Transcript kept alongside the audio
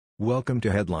Welcome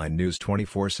to Headline News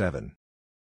 24/7.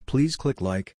 Please click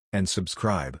like and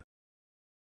subscribe.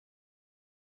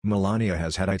 Melania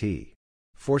has had it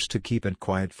forced to keep it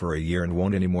quiet for a year and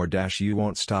won't anymore. You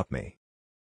won't stop me.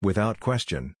 Without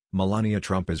question, Melania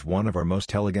Trump is one of our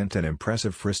most elegant and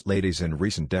impressive Frist Ladies in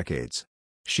recent decades.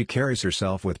 She carries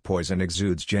herself with poise and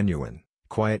exudes genuine,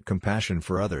 quiet compassion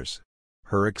for others.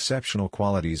 Her exceptional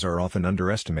qualities are often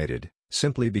underestimated,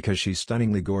 simply because she's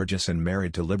stunningly gorgeous and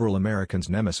married to liberal Americans'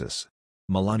 nemesis.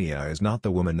 Melania is not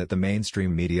the woman that the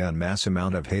mainstream media and mass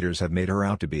amount of haters have made her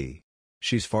out to be.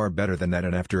 She's far better than that,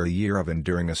 and after a year of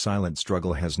enduring a silent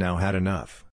struggle has now had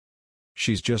enough.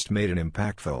 She's just made an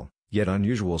impactful, yet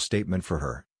unusual statement for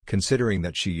her, considering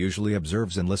that she usually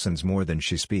observes and listens more than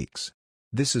she speaks.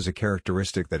 This is a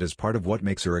characteristic that is part of what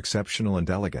makes her exceptional and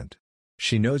elegant.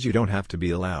 She knows you don't have to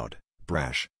be loud,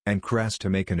 brash, and crass to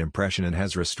make an impression, and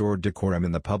has restored decorum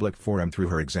in the public forum through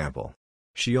her example.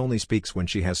 She only speaks when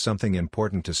she has something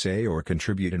important to say or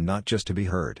contribute, and not just to be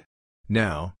heard.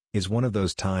 Now is one of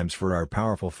those times for our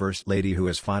powerful First Lady who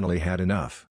has finally had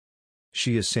enough.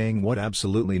 She is saying what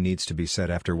absolutely needs to be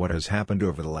said after what has happened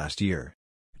over the last year.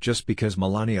 Just because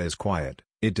Melania is quiet,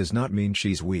 it does not mean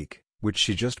she's weak, which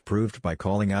she just proved by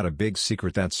calling out a big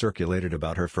secret that circulated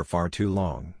about her for far too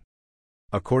long.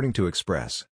 According to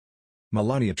Express,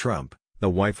 Melania Trump, the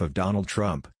wife of Donald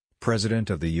Trump, President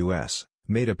of the U.S.,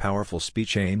 made a powerful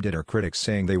speech aimed at her critics,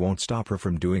 saying they won't stop her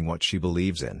from doing what she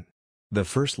believes in. The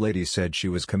First Lady said she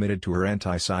was committed to her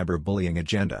anti-cyberbullying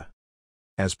agenda.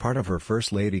 As part of her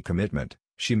First Lady commitment,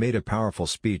 she made a powerful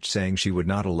speech saying she would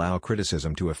not allow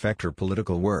criticism to affect her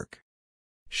political work.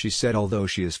 She said although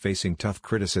she is facing tough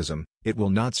criticism, it will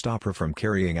not stop her from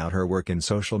carrying out her work in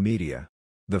social media.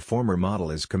 The former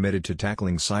model is committed to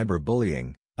tackling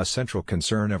cyberbullying, a central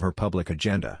concern of her public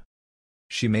agenda.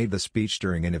 She made the speech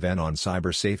during an event on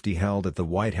cyber safety held at the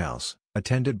White House,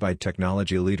 attended by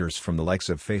technology leaders from the likes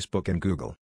of Facebook and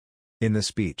Google. In the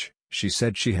speech, she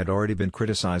said she had already been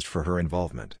criticized for her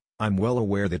involvement. "I'm well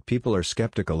aware that people are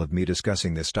skeptical of me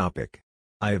discussing this topic.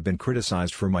 I have been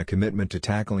criticized for my commitment to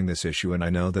tackling this issue, and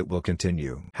I know that will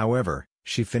continue." However,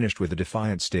 she finished with a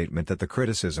defiant statement that the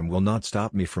criticism will not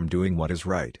stop me from doing what is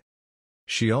right.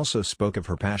 She also spoke of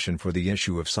her passion for the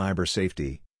issue of cyber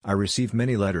safety. "I receive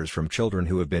many letters from children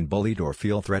who have been bullied or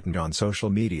feel threatened on social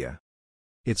media.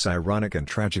 It's ironic and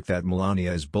tragic that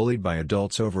Melania is bullied by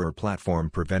adults over her platform,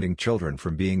 preventing children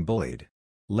from being bullied.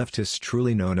 Leftists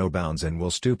truly know no bounds and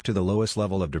will stoop to the lowest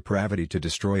level of depravity to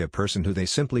destroy a person who they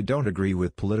simply don't agree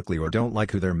with politically or don't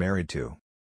like who they're married to."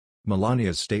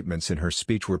 Melania's statements in her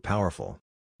speech were powerful.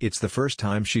 It's the first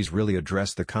time she's really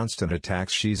addressed the constant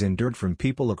attacks she's endured from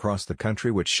people across the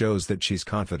country, which shows that she's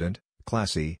confident,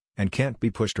 classy, and can't be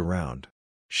pushed around.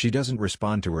 She doesn't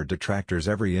respond to her detractors'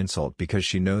 every insult because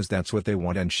she knows that's what they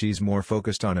want, and she's more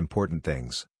focused on important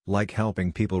things, like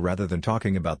helping people rather than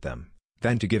talking about them,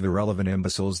 than to give irrelevant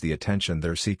imbeciles the attention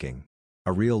they're seeking.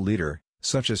 A real leader,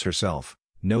 such as herself,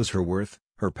 knows her worth,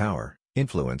 her power,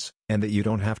 influence, and that you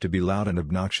don't have to be loud and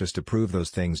obnoxious to prove those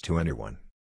things to anyone.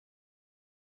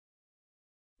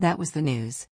 That was the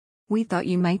news. We thought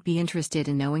you might be interested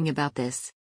in knowing about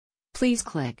this. Please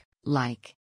click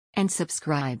like and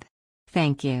subscribe.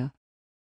 Thank you.